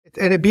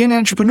And being an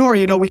entrepreneur,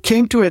 we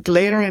came to it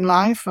later in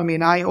life. I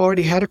mean, I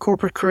already had a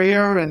corporate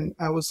career and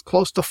I was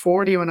close to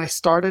 40 when I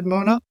started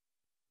Mona.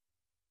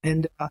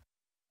 And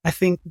I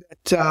think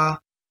that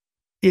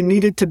it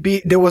needed to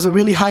be, there was a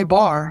really high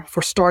bar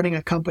for starting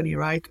a company,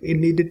 right? It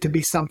needed to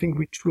be something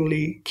we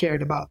truly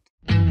cared about.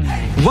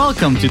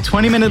 Welcome to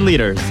 20-Minute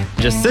Leaders.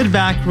 Just sit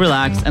back,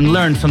 relax, and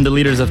learn from the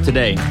leaders of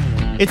today.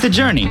 It's a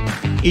journey.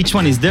 Each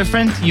one is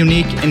different,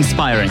 unique,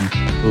 inspiring.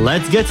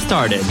 Let's get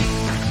started.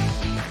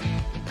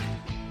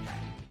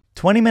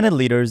 20-Minute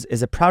Leaders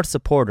is a proud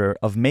supporter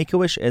of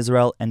Make-A-Wish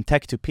Israel and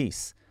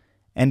Tech2Peace,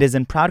 and is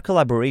in proud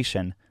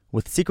collaboration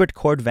with Secret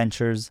Chord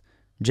Ventures,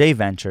 J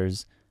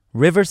Ventures,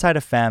 Riverside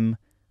FM,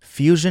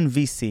 Fusion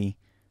VC,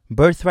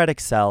 Birthright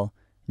Excel,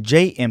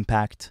 J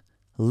Impact,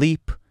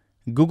 Leap,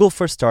 Google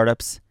for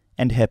Startups,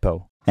 and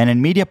Hippo, and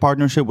in media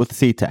partnership with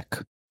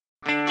CTech.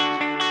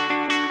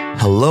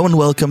 Hello and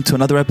welcome to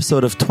another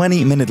episode of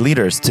 20-Minute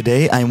Leaders.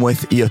 Today I'm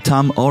with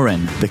Yotam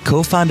Oren, the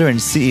co-founder and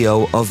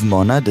CEO of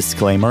Mona.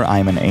 Disclaimer,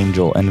 I'm an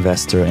angel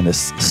investor in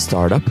this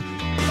startup.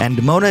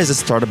 And Mona is a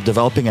startup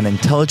developing an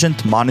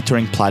intelligent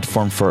monitoring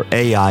platform for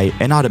AI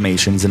and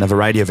automations in a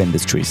variety of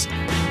industries.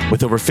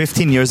 With over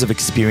 15 years of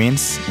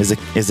experience as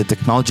a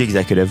technology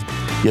executive,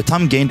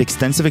 Yotam gained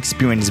extensive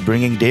experience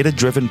bringing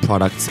data-driven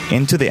products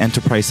into the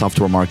enterprise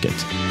software market.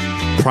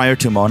 Prior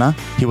to Mona,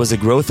 he was a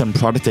growth and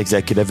product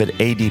executive at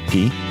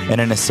ADP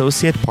and an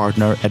associate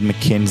partner at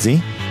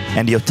McKinsey,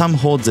 and Yotam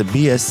holds a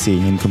BSc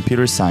in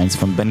computer science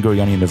from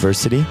Ben-Gurion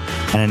University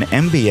and an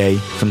MBA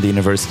from the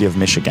University of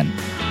Michigan.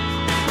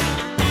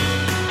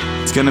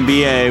 It's going to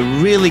be a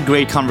really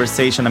great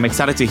conversation. I'm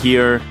excited to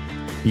hear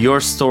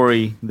your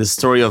story, the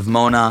story of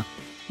Mona,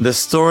 the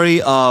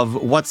story of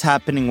what's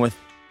happening with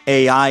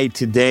AI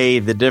today,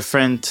 the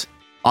different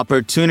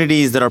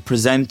opportunities that are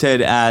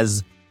presented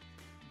as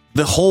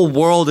the whole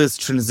world is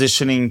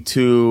transitioning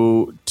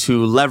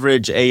to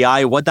leverage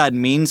AI, what that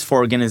means for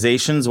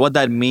organizations, what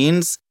that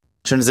means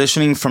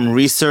transitioning from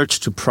research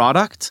to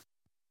product,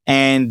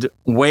 and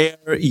where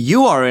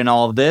you are in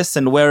all of this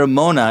and where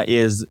Mona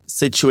is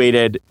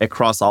situated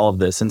across all of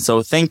this. And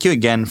so thank you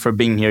again for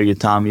being here,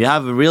 Yotam. You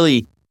have a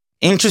really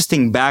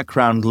interesting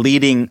background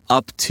leading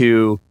up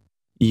to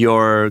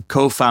your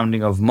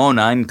co-founding of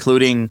Mona,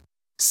 including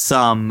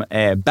some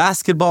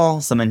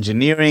basketball, some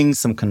engineering,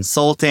 some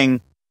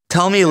consulting.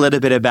 Tell me a little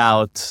bit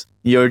about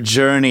your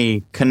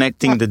journey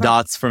connecting the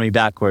dots for me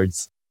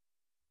backwards.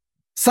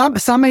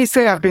 Some may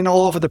say I've been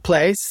all over the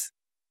place,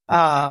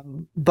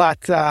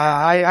 but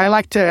I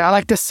like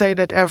to say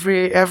that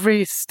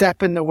every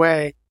step in the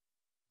way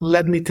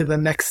led me to the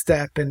next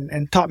step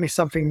and taught me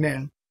something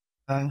new.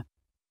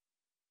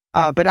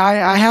 But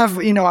I have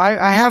in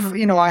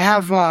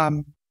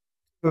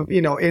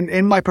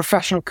my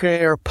professional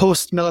career,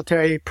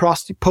 post-military,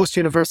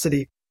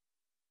 post-university,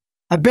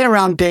 I've been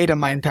around data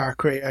my entire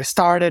career. I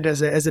started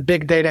as a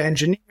big data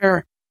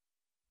engineer,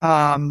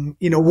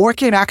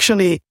 working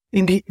actually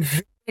in the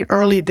very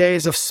early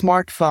days of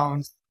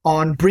smartphones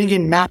on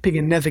bringing mapping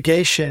and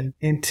navigation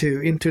into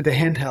the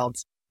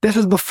handhelds. This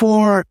was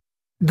before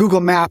Google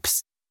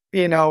Maps,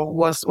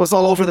 was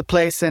all over the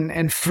place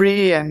and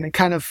free and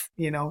kind of,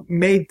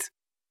 made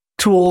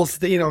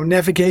tools,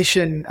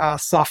 navigation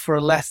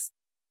software less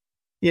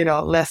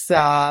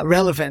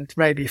relevant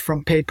maybe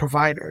from paid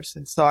providers.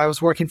 And so I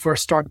was working for a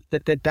startup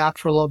that did that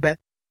for a little bit.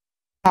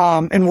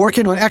 And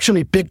working on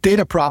actually big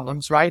data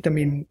problems, right? I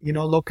mean,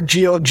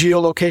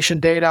 geolocation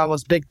data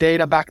was big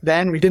data back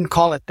then. We didn't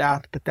call it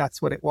that, but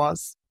that's what it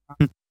was.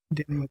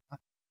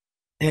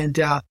 And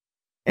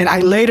I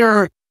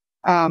later,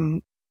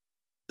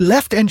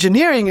 left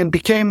engineering and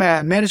became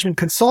a management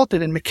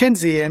consultant in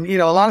McKinsey. And,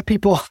 a lot of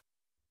people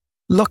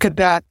look at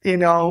that,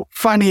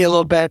 funny a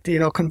little bit,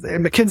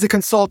 McKinsey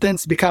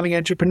consultants becoming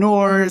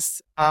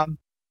entrepreneurs.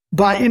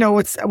 But,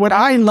 it's what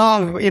I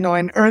love,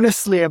 and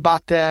earnestly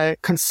about the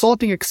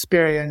consulting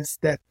experience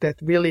that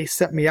really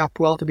set me up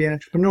well to be an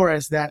entrepreneur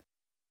is that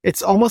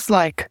it's almost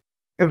like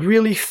a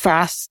really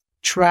fast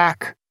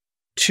track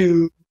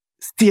to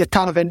see a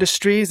ton of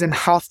industries and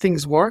how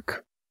things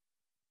work,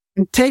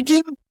 and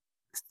taking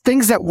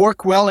things that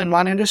work well in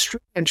one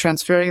industry and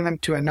transferring them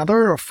to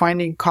another or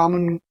finding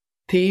common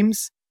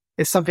themes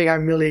is something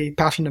I'm really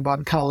passionate about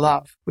and kind of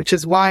love, which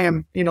is why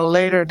I'm,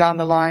 later down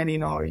the line,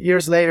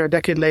 years later, a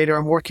decade later,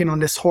 I'm working on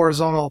this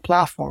horizontal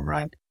platform,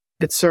 right,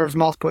 that serves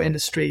multiple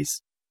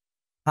industries.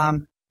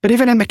 But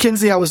even in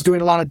McKinsey, I was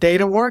doing a lot of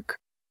data work.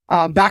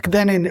 Back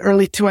then in the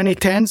early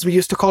 2010s, we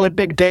used to call it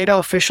big data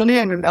officially.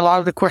 And a lot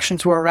of the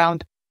questions were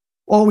around,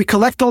 we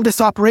collect all this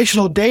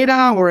operational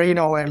data, or, a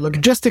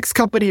logistics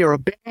company or a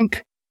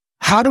bank.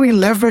 How do we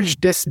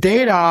leverage this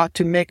data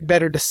to make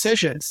better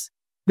decisions?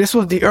 This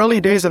was the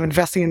early days of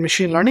investing in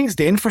machine learning.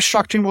 The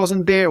infrastructure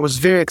wasn't there. It was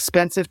very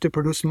expensive to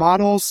produce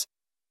models,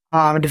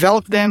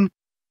 develop them.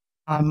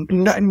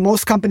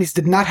 Most companies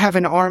did not have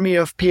an army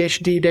of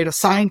PhD data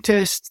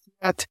scientists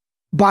yet,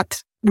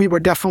 but we were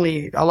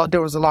definitely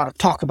there was a lot of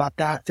talk about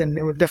that, and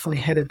it was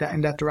definitely headed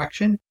in that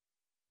direction.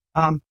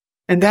 And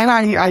then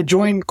I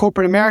joined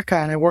corporate America,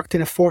 and I worked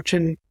in a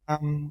Fortune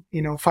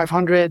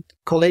 500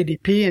 called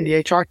ADP in the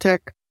HR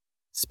tech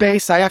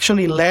space. I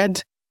actually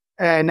led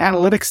an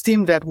analytics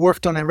team that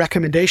worked on a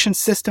recommendation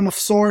system of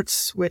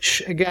sorts,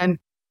 which again,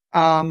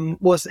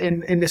 was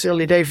in this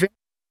early day.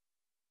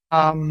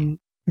 I'd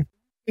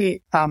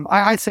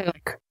say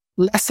like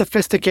less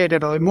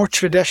sophisticated or more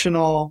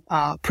traditional,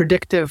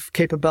 predictive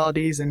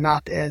capabilities and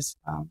not as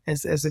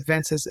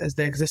advanced as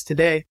they exist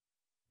today.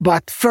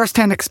 But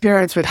firsthand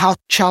experience with how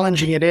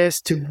challenging it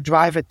is to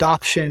drive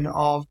adoption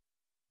of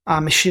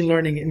machine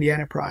learning in the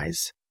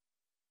enterprise.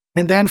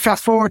 And then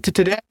fast forward to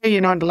today,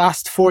 in the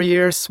last 4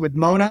 years with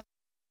Mona,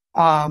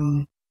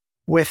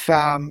 with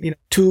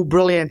two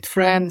brilliant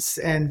friends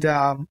and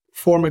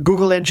former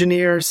Google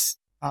engineers,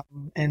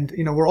 and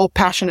we're all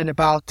passionate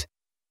about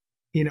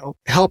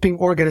helping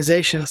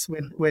organizations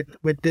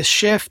with this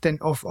shift and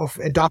of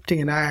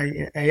adopting an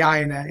AI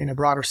in a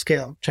broader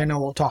scale, which I know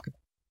we'll talk about.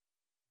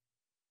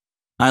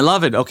 I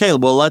love it. Okay,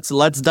 well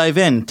let's dive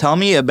in. Tell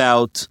me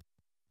about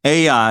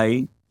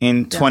AI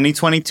in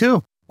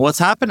 2022. What's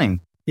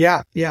happening?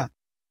 Yeah.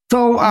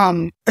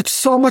 So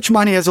so much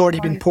money has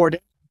already been poured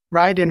in,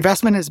 right? The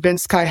investment has been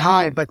sky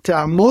high, but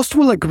most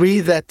will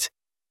agree that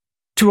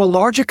to a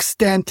large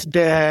extent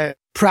the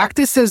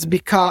practice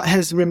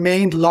has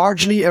remained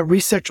largely a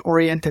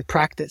research-oriented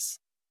practice.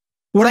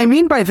 What I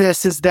mean by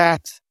this is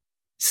that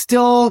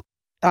still,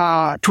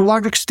 to a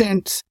large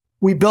extent,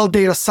 we build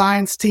data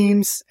science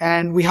teams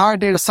and we hire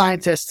data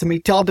scientists and we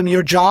tell them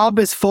your job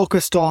is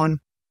focused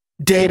on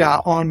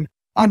data, on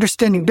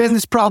understanding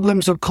business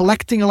problems, on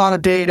collecting a lot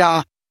of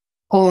data,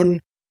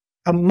 on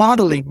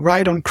modeling,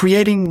 right? On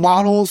creating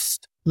models,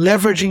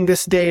 leveraging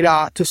this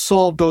data to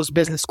solve those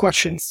business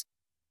questions.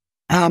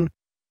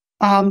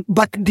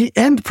 But the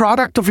end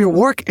product of your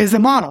work is a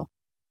model.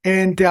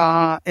 And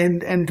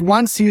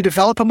once you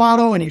develop a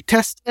model and you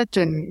test it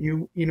and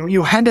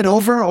you hand it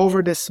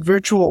over this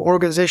virtual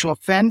organizational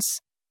fence,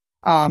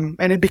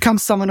 and it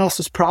becomes someone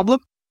else's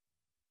problem.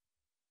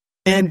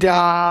 And,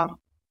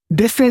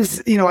 this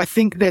is, I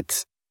think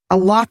that a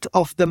lot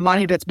of the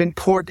money that's been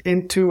poured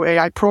into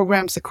AI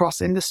programs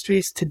across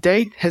industries to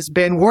date has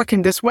been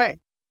working this way,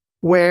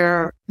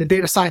 where the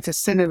data scientists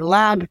sit in the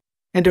lab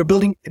and they're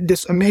building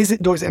those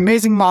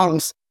amazing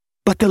models,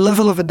 but the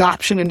level of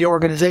adoption in the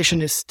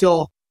organization is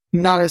still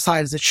not as high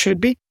as it should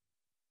be.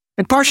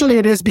 And partially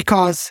it is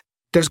because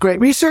there's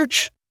great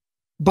research,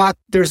 but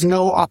there's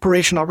no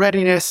operational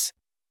readiness.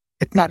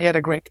 It's not yet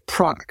a great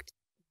product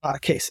in a lot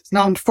of cases.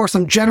 Now, of course,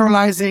 I'm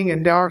generalizing,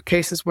 and there are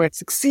cases where it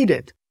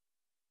succeeded.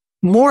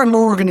 More and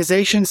more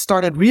organizations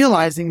started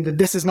realizing that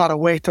this is not a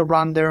way to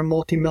run their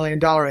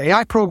multi-million-dollar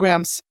AI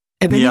programs,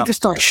 and they need to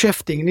start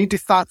shifting. They need to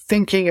start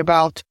thinking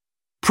about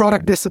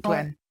product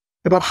discipline,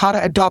 about how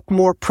to adopt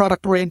more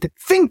product-oriented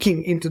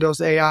thinking into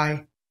those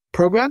AI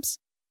programs.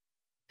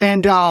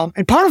 And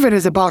part of it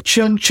is about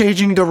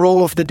changing the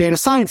role of the data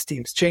science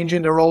teams,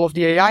 changing the role of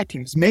the AI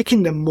teams,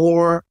 making them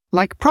more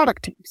like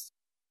product teams.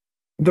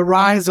 The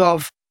rise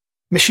of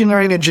machine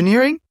learning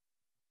engineering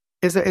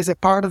is a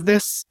part of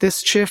this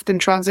shift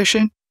and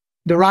transition.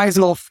 The rise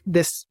of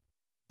this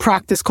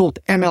practice called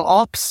ML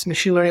Ops,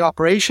 machine learning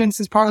operations,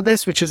 is part of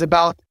this, which is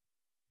about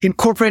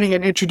incorporating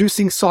and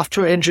introducing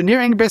software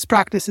engineering best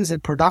practices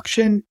and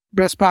production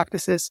best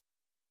practices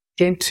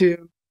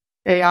into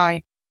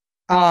AI.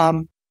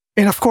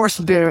 And of course,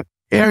 the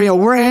area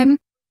we're in,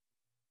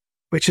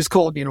 which is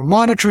called,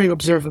 monitoring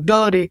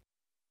observability,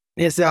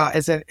 is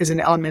an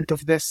element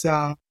of this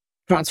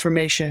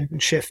transformation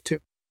and shift too.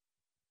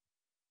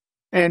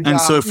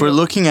 And so if we're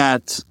looking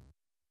at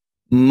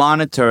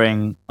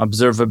monitoring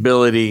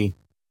observability,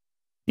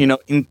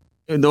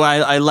 though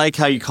I like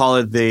how you call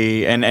it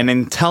an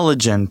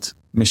intelligent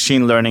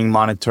machine learning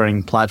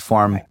monitoring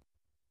platform. Right.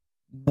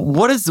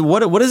 What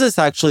does this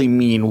actually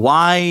mean?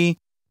 Why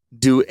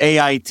do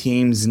AI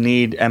teams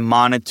need a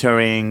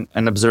monitoring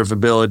and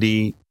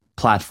observability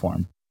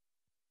platform?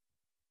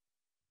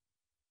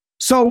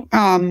 So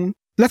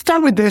let's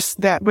start with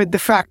with the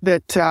fact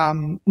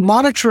that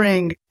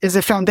monitoring is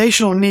a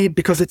foundational need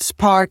because it's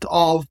part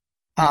of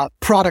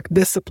product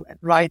discipline,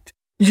 right?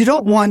 You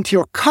don't want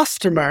your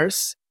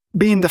customers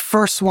being the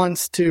first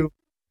ones to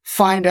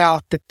find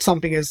out that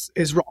something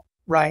is wrong,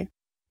 right?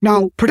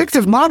 Now,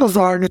 predictive models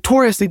are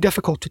notoriously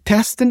difficult to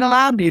test in the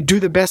lab. You do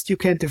the best you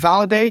can to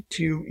validate.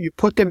 You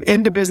put them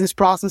in the business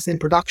process in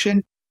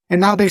production, and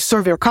now they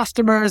serve your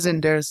customers,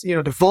 and there's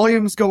the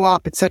volumes go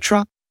up,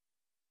 etc.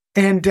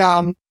 And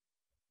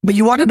but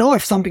you want to know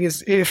if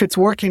it's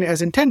working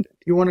as intended.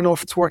 You want to know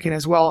if it's working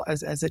as well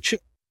as it should.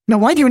 Now,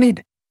 why do you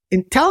need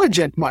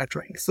intelligent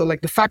monitoring? So, like,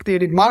 the fact that you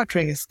need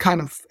monitoring is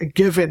kind of a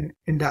given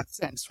in that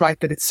sense, right?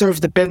 That it serves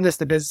the business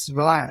is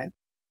relying on it.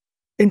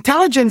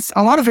 Intelligence,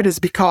 a lot of it is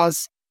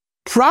because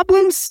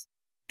problems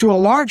to a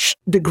large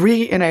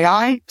degree in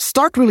AI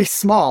start really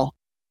small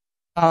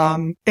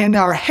and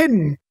are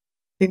hidden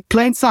in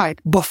plain sight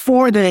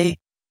before they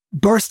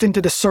burst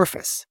into the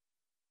surface.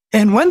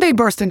 And when they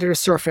burst into the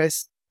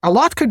surface, a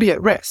lot could be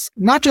at risk,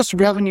 not just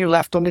revenue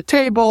left on the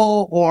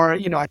table or, a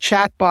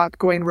chatbot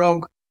going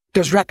rogue.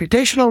 There's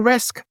reputational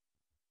risk.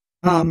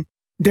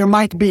 There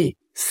might be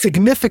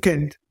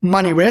significant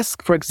money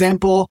risk. For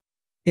example,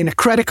 in a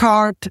credit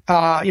card,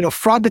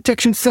 fraud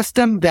detection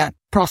system that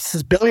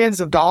processes billions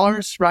of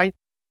dollars, right?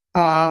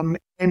 And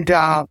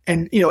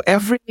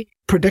every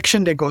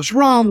prediction that goes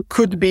wrong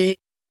could be,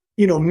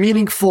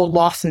 meaningful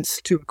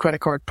losses to a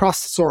credit card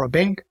processor or a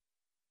bank.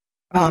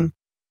 And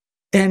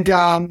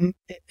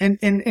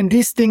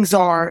these things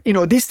are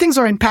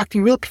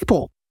impacting real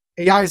people.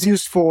 AI is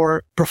used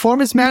for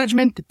performance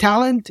management,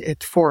 talent,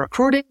 it's for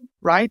recruiting,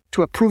 right?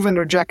 To approve and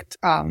reject,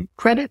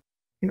 credit,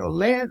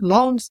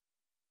 loans.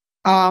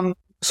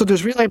 So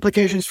there's real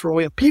implications for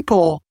real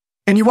people,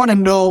 and you want to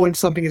know when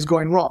something is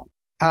going wrong.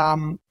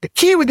 The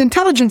key with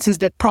intelligence is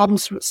that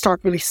problems start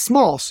really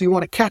small. So you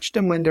want to catch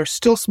them when they're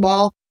still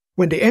small,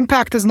 when the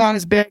impact is not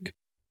as big,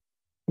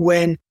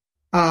 when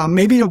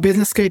maybe your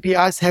business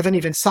KPIs haven't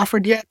even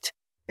suffered yet,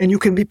 and you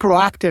can be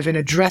proactive in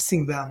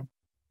addressing them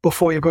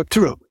before you go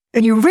through.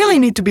 And you really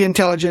need to be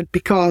intelligent,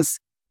 because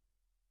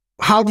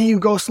how do you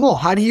go small?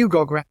 How do you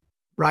go grand,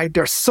 right?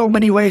 There's so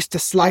many ways to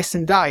slice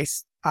and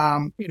dice,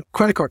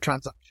 credit card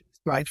transactions,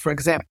 right? For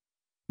example,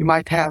 you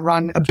might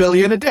run 1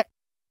 billion a day,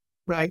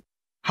 right?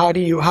 How do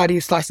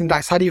you slice and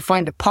dice? How do you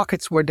find the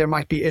pockets where there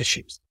might be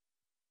issues?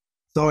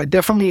 So it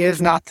definitely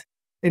is not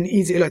an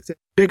easy, it's a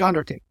big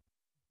undertaking.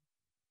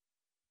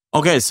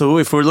 Okay, so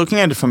if we're looking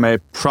at it from a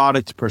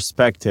product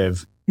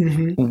perspective,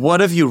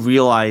 what have you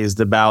realized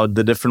about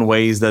the different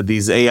ways that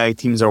these AI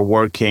teams are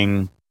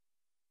working,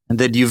 and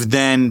that you've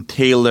then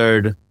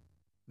tailored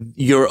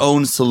your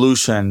own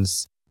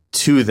solutions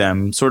to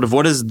them? Sort of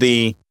what is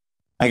the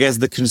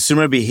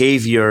consumer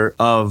behavior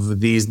of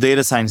these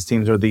data science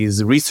teams or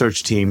these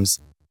research teams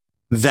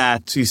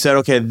that you said,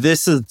 okay,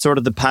 this is sort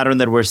of the pattern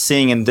that we're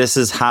seeing, and this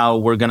is how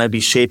we're going to be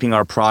shaping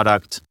our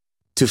product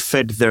to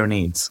fit their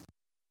needs?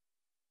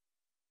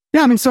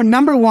 Yeah, so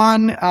number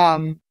one,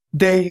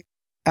 they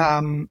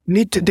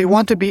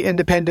want to be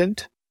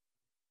independent.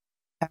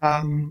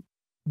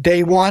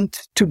 They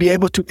want to be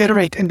able to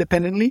iterate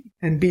independently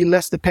and be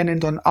less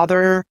dependent on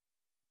other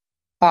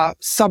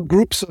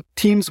subgroups or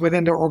teams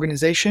within their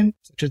organization,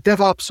 such as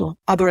DevOps or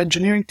other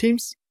engineering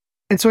teams.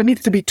 And so it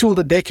needs to be a tool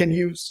that they can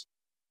use.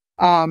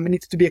 It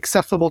needs to be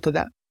accessible to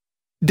them.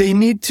 They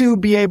need to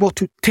be able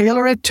to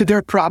tailor it to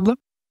their problem,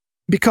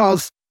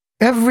 because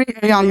every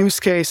AI use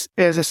case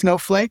is a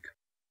snowflake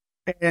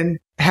and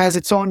has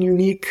its own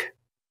unique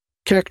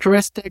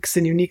characteristics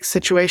and unique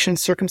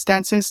situations,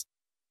 circumstances.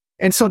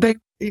 And so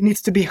it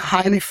needs to be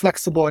highly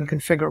flexible and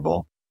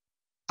configurable.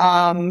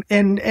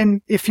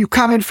 And if you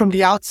come in from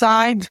the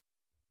outside,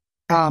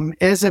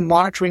 as a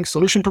monitoring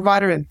solution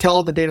provider and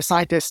tell the data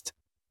scientist,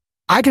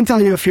 I can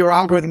tell you if your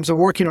algorithms are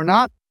working or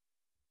not,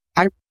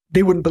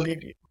 they wouldn't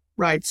believe you,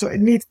 right? So it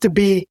needs to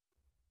be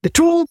the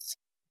tools,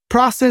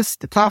 process,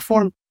 the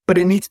platform, but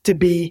it needs to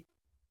be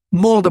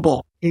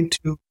moldable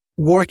into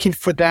working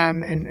for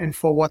them and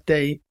for what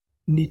they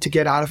need to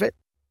get out of it.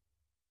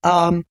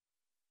 And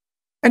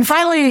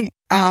finally,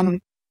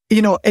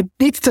 it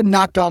needs to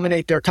not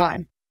dominate their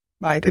time,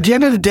 right? At the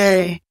end of the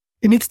day,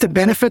 it needs to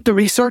benefit the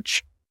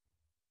research.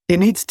 It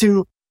needs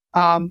to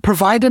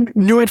provide them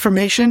new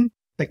information,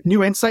 like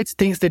new insights,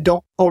 things they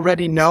don't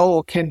already know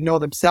or can't know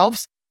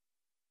themselves.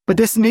 But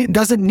this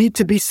doesn't need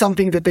to be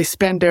something that they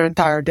spend their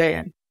entire day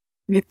in.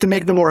 You need to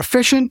make them more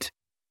efficient.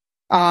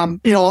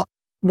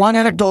 One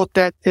anecdote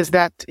is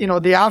that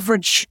the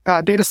average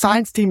data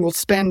science team will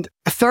spend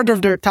a third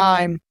of their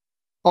time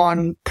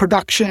on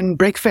production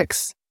break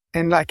fix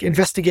and like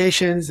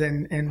investigations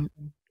and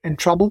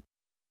trouble.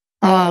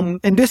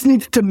 And this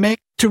needs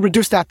to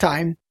reduce that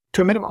time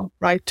to a minimum,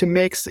 right? To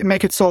make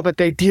it so that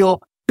they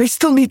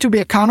still need to be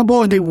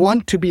accountable, and they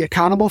want to be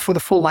accountable for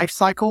the full life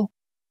cycle.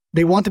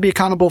 They want to be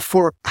accountable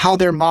for how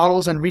their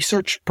models and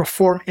research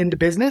perform in the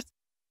business.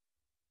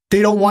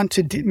 They don't want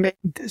to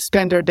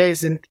spend their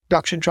days in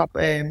production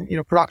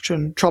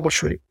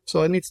troubleshooting.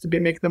 So it needs to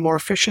make them more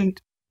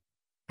efficient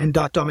and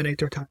not dominate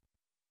their time.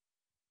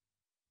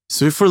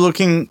 So if we're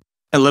looking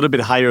a little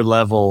bit higher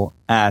level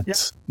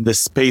at the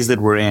space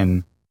that we're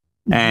in,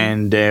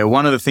 and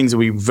one of the things that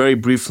we very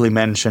briefly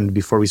mentioned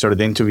before we started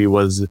the interview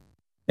was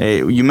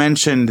you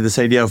mentioned this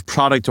idea of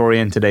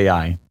product-oriented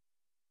AI,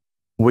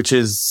 which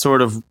is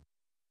sort of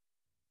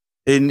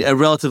in a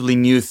relatively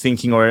new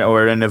thinking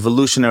or an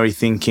evolutionary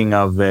thinking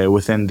of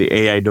within the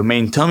AI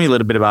domain. Tell me a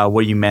little bit about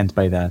what you meant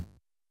by that.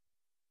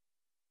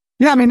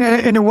 Yeah,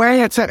 in a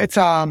way, it's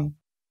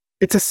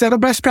a set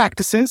of best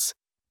practices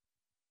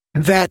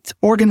that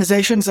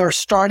organizations are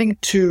starting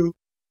to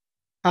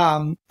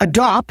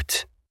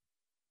adopt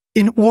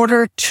in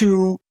order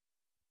to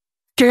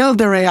scale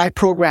their AI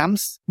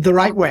programs the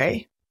right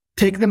way,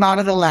 take them out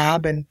of the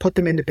lab and put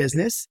them into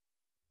business,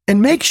 and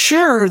make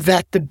sure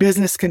that the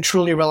business can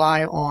truly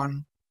rely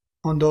on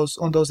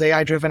those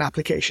AI-driven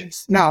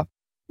applications. Now,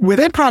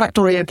 within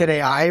product-oriented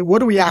AI, what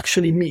do we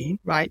actually mean,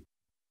 right?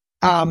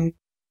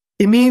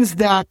 It means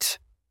that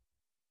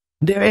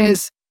there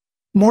is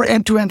more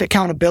end-to-end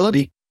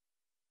accountability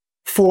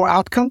for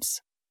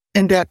outcomes,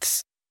 and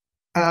that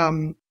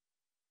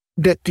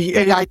the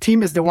AI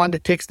team is the one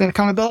that takes that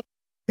accountability.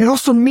 It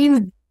also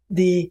means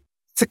the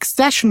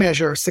success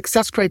measure,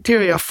 success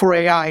criteria for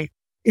AI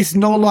is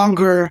no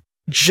longer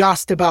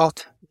just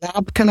about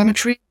lab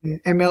telemetry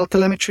and ML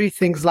telemetry,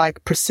 things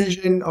like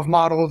precision of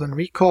models and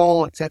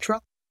recall,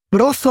 etc., but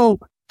also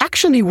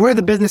actually were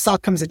the business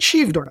outcomes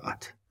achieved or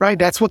not, right?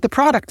 That's what the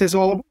product is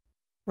all about,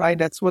 right?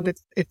 That's what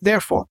it's there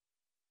for.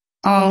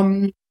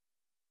 And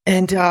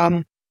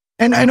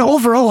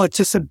overall, it's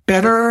just a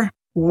better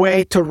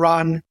way to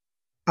run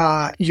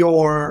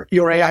your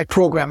AI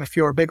program if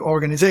you're a big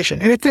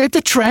organization. And it's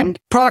a trend,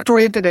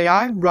 product-oriented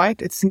AI,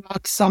 right? It's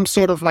not some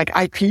sort of like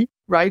IP,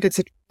 right? It's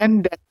a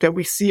trend that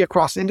we see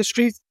across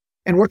industries,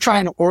 and we're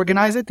trying to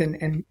organize it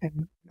and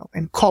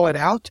call it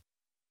out.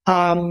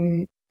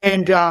 And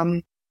it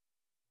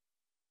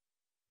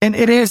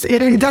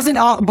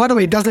doesn't, by the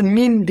way, it doesn't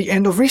mean the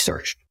end of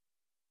research.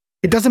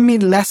 It doesn't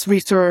mean less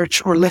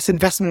research or less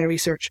investment in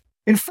research.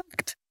 In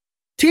fact,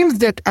 teams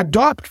that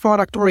adopt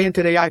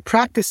product-oriented AI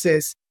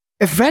practices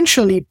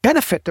eventually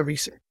benefit the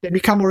research. They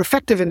become more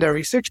effective in their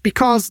research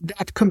because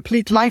that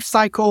complete life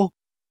cycle,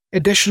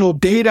 additional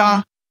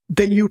data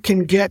that you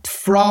can get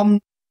from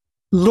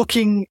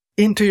looking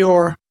into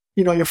your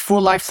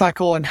full life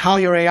cycle and how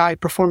your AI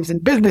performs in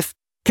business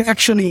can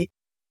actually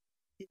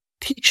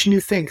teach new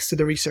things to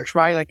the research,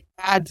 right? Like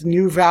add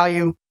new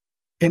value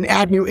and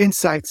add new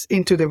insights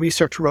into the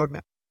research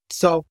roadmap.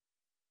 So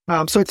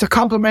it's a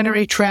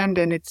complementary trend,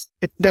 and it's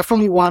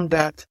definitely one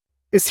that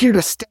is here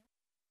to stay.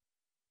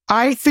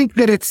 I think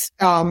that it's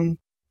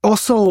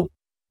also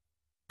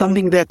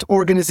something that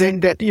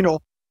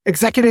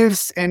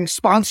executives and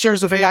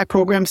sponsors of AI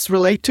programs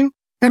relate to.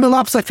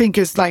 MLOps, I think,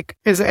 is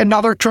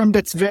another term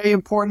that's very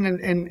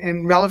important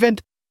and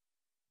relevant.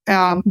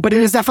 But it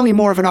is definitely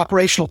more of an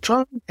operational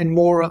term and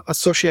more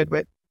associated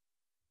with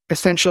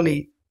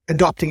essentially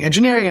adopting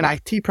engineering and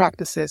IT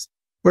practices,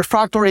 where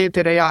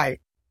product-oriented AI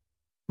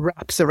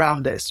wraps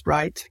around this,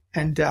 right?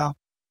 And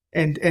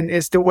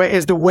is the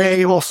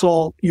way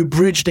also you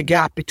bridge the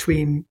gap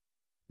between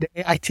the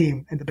AI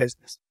team and the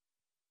business.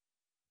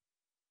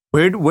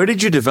 Where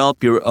did you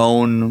develop your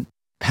own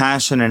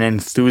passion and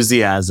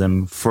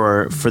enthusiasm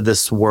for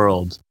this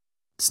world?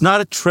 It's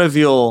not a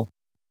trivial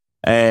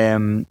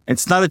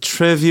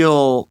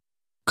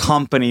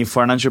company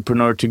for an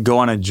entrepreneur to go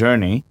on a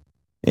journey.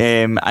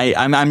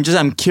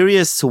 I'm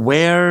curious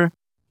where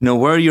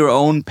your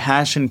own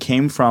passion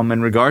came from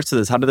in regards to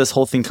this. How did this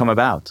whole thing come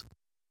about?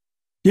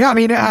 Yeah, I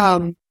mean,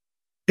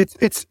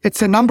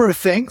 it's a number of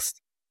things,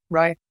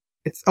 right?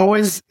 It's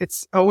always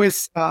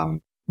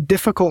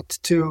difficult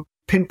to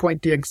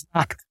pinpoint the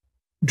exact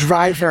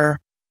driver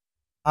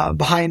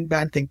behind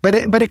that thing, but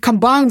it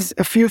combines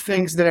a few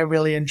things that I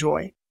really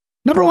enjoy.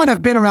 Number one,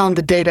 I've been around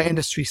the data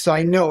industry, so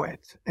I know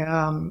it,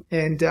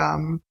 and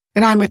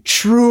I'm a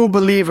true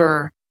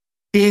believer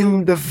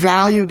in the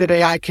value that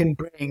AI can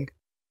bring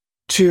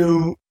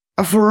to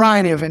a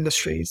variety of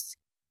industries,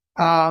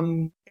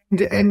 and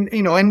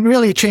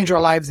really change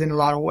our lives in a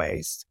lot of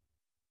ways.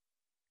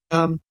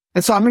 And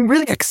so I'm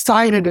really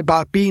excited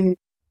about being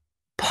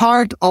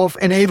part of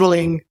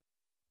enabling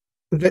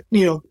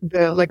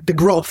the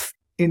growth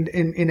in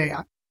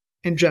AI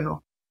in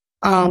general.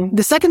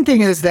 The second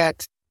thing is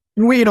that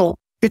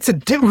it's a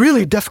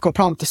really difficult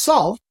problem to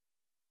solve,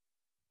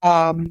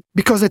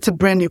 because it's a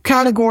brand new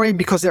category,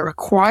 because it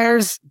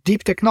requires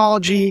deep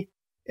technology,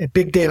 a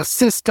big data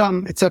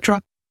system, etc.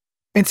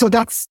 And so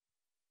that's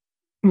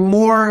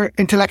more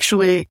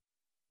intellectually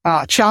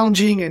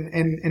challenging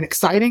and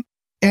exciting.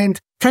 And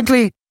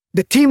frankly,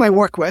 the team I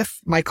work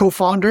with, my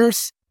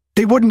co-founders,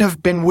 they wouldn't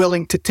have been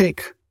willing to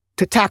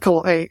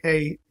tackle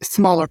a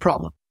smaller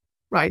problem,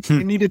 right?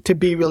 It needed to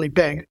be really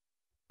big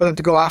for them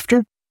to go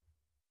after.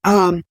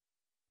 And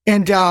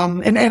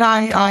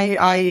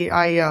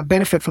I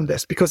benefit from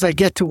this because I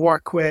get to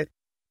work with,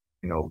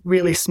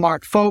 really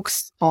smart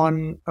folks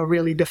on a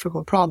really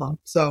difficult problem.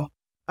 So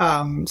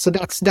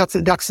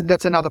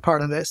that's another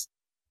part of this.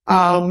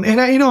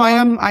 And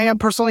I am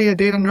personally a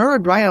data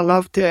nerd, right? I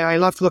love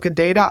to look at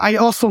data. I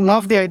also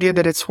love the idea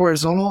that it's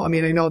horizontal. I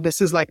mean, I know this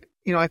is like,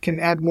 I can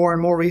add more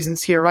and more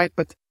reasons here, right?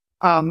 But,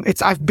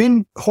 I've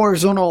been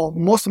horizontal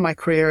most of my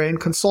career. In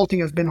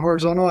consulting, I've been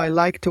horizontal. I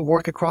like to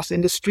work across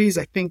industries.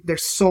 I think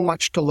there's so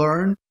much to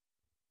learn,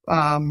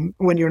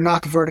 when you're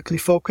not vertically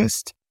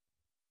focused,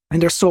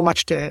 and there's so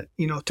much to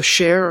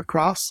share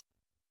across.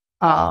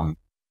 And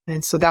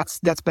so that's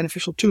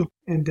beneficial too.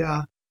 And,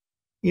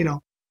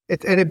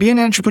 being an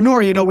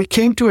entrepreneur, we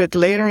came to it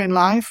later in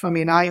life. I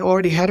mean, I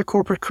already had a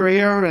corporate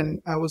career,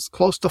 and I was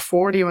close to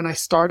 40 when I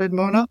started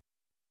Mona.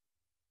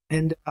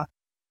 And I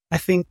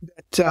think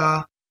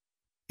that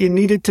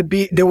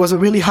there was a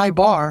really high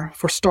bar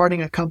for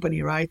starting a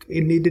company, right?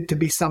 It needed to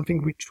be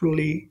something we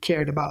truly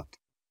cared about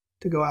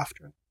to go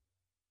after.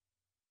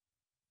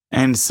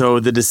 And so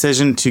the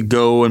decision to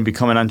go and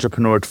become an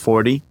entrepreneur at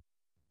 40,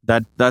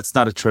 that's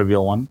not a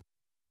trivial one.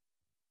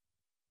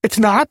 It's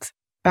not.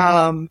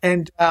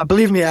 And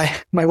believe me,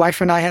 my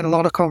wife and I had a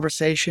lot of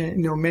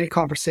many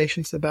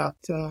conversations about,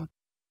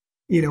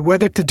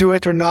 whether to do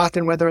it or not,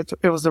 and whether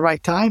it was the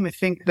right time. I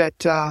think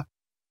that, at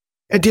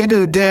the end of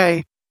the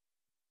day,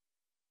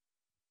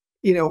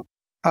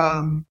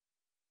 I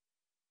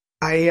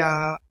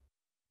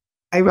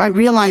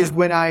realized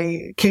when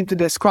I came to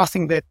this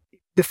crossing that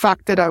the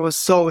fact that I was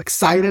so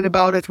excited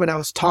about it when I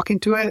was talking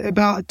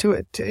about it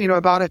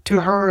to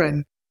her,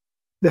 and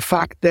the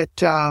fact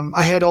that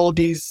I had all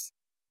these,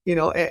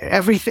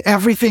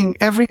 everything,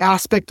 every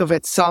aspect of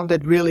it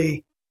sounded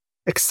really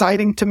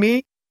exciting to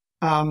me.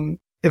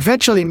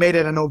 Eventually made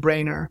it a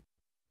no-brainer.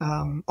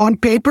 On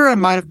paper, it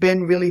might have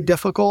been really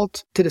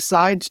difficult to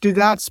decide to do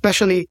that,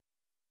 especially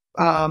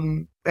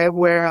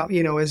where, as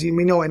you know, as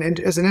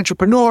an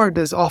entrepreneur,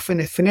 there's often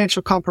a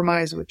financial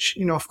compromise, which,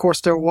 of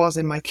course there was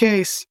in my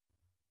case.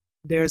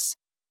 There's,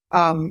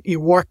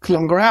 you work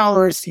longer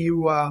hours,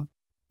 you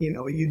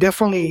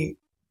definitely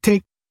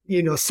take,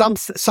 some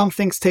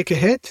things take a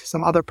hit,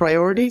 some other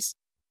priorities.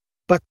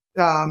 But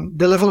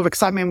the level of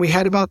excitement we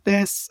had about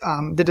this,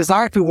 the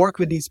desire to work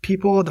with these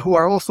people who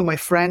are also my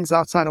friends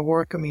outside of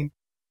work,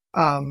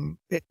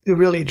 it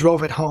really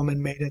drove it home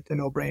and made it a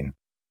no-brainer.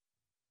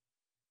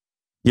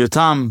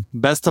 Yotam,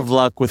 best of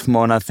luck with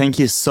Mona. Thank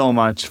you so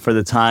much for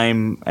the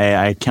time.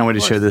 I can't wait to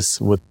share this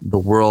with the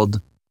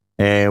world.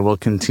 We'll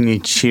continue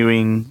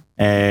cheering.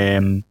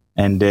 And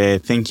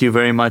thank you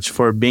very much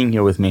for being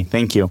here with me.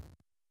 Thank you.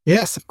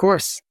 Yes, of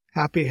course.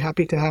 Happy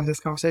to have this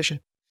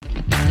conversation.